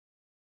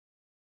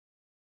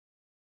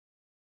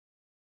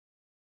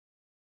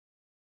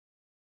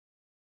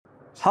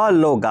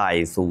Hello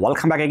guys,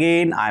 welcome back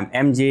again. I'm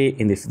MJ.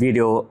 In this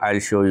video, I'll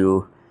show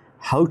you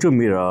how to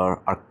mirror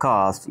or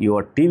cast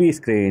your TV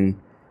screen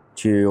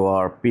to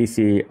your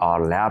PC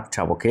or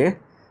laptop. Okay,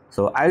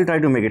 so I'll try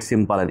to make it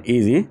simple and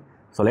easy.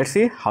 So let's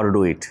see how to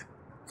do it.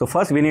 So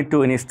first we need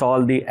to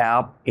install the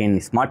app in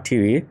Smart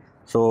TV.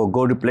 So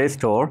go to Play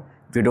Store.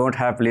 If you don't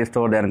have Play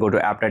Store, then go to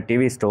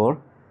app.tv store.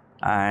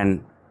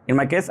 And in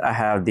my case, I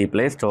have the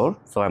Play Store.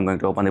 So I'm going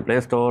to open the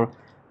Play Store,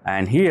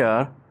 and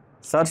here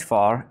search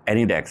for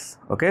AnyDex.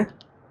 Okay,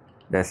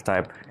 just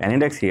type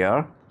AnyDex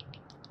here.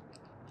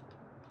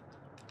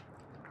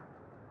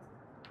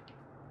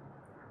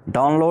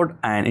 Download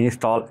and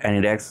install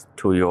AnyDex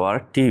to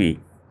your TV.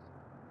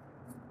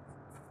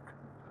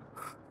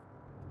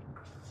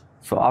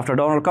 So after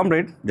download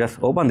complete,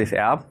 just open this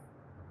app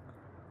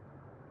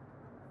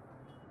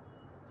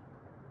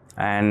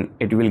and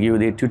it will give you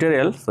the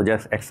tutorial. So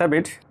just accept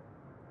it,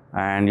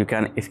 and you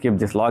can skip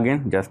this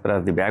login. Just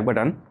press the back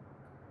button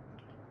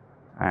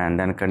and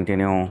then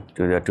continue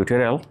to the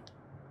tutorial.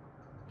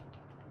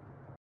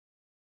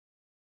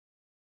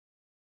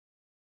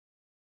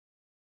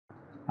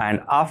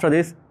 And after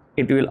this,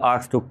 it will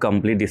ask to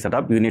complete the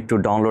setup. You need to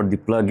download the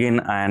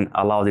plugin and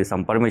allow the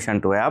some permission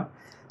to app.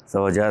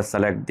 So just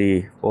select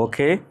the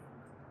OK,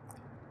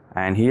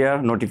 and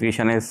here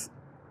notification is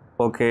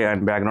OK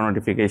and background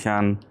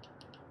notification,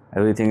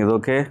 everything is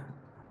OK.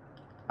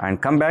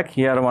 And come back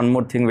here. One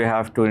more thing, we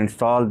have to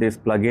install this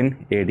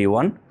plugin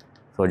AD1.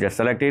 So just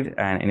select it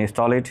and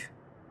install it.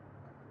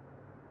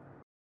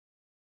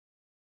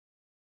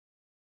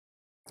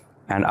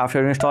 And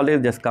after you install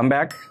it, just come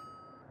back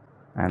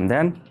and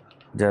then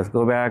just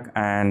go back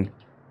and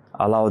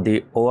allow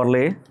the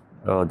overlay.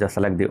 Just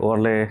select the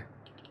overlay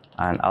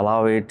and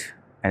allow it.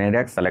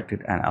 AnyDex, select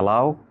it and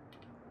allow.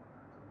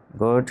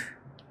 Good.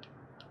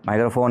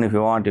 Microphone, if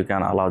you want, you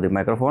can allow the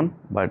microphone,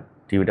 but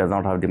TV does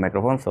not have the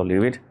microphone, so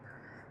leave it.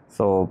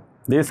 So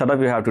this setup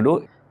you have to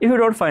do. If you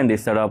don't find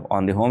this setup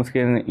on the home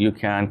screen, you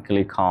can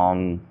click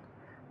on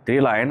three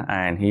line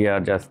and here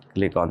just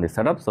click on the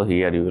setup. So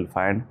here you will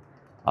find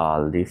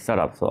all the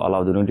setup. So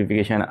allow the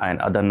notification and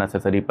other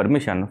necessary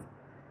permission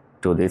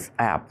to this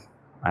app.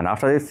 And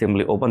after this,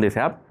 simply open this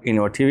app in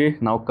your TV.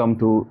 Now come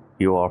to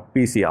your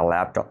PC or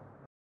laptop.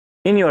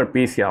 In your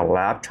PC or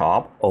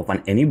laptop,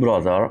 open any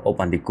browser,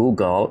 open the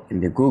Google.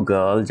 In the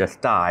Google,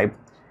 just type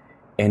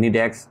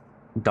AnyDex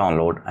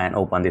download and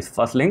open this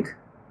first link.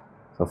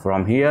 So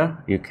from here,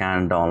 you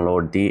can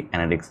download the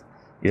AnyDex.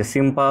 It's a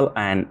simple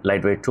and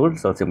lightweight tool.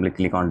 So simply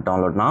click on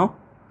download now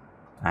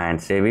and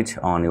save it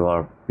on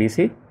your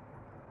PC.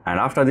 And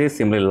after this,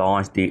 simply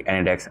launch the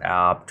AnyDex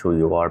app to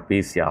your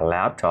PC or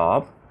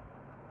laptop.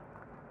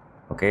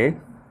 Okay.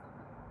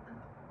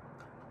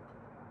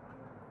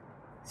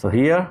 So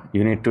here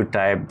you need to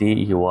type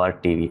your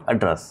TV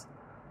address.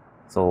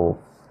 So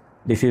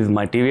this is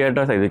my TV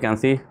address, as you can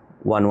see,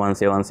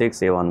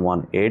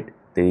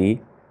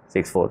 1176711834.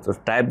 So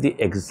type the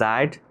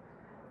exact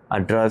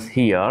address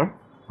here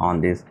on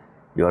this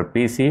your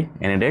PC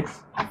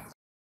AnyDex,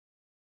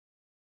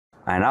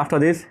 and after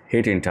this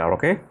hit enter.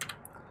 Okay,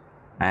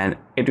 and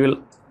it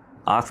will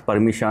ask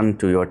permission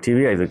to your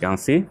TV, as you can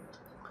see.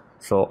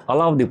 So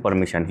allow the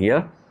permission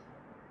here.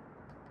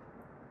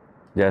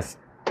 Just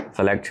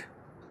select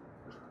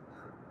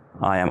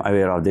I am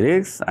aware of the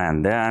risks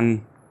and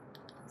then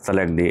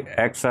select the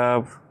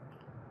accept.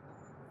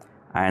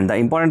 And the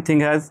important thing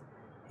is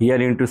here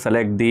you need to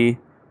select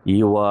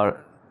your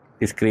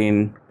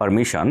screen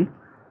permission.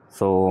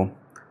 So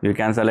you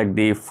can select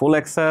the full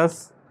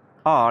access,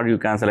 or you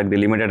can select the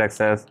limited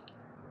access,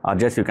 or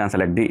just you can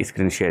select the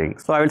screen sharing.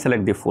 So I will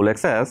select the full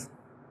access.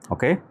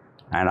 Okay,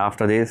 and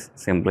after this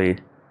simply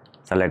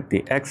select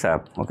the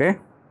accept. Okay,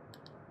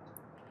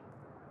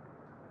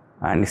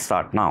 and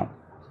start now.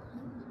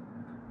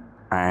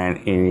 And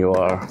in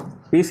your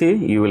PC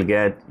you will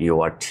get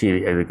your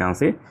TV, as you can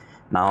see.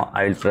 Now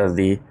I will press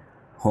the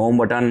home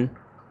button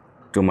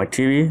to my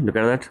TV. Look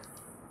at that.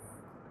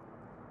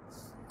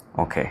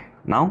 Okay,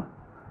 now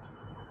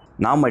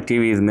my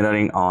TV is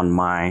mirroring on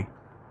my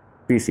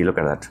PC. Look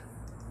at that.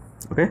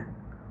 Okay,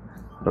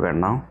 look at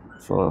now.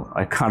 So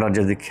I can't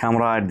adjust the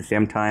camera at the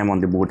same time on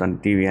the both on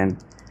TV and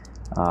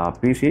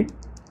PC,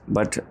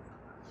 but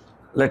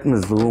let me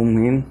zoom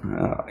in.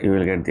 You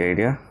will get the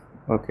idea.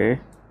 Okay,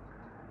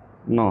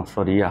 no,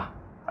 sorry, yeah,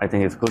 I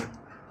think it's good.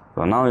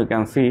 So now you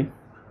can see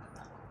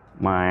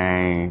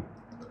my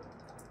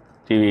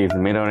TV is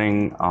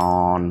mirroring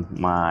on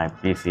my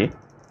PC.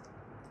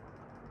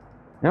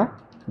 Yeah,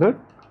 good.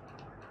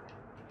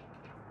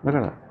 Look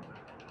at that.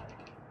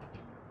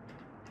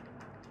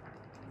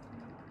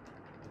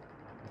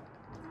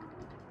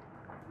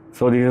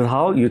 So this is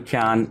how you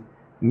can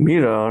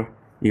mirror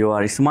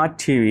your smart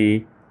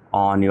TV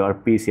on your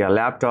PC or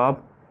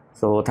laptop.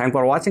 So thanks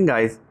for watching,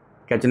 guys.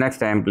 Catch you next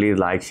time. Please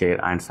like,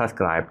 share and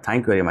subscribe.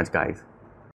 Thank you very much, guys.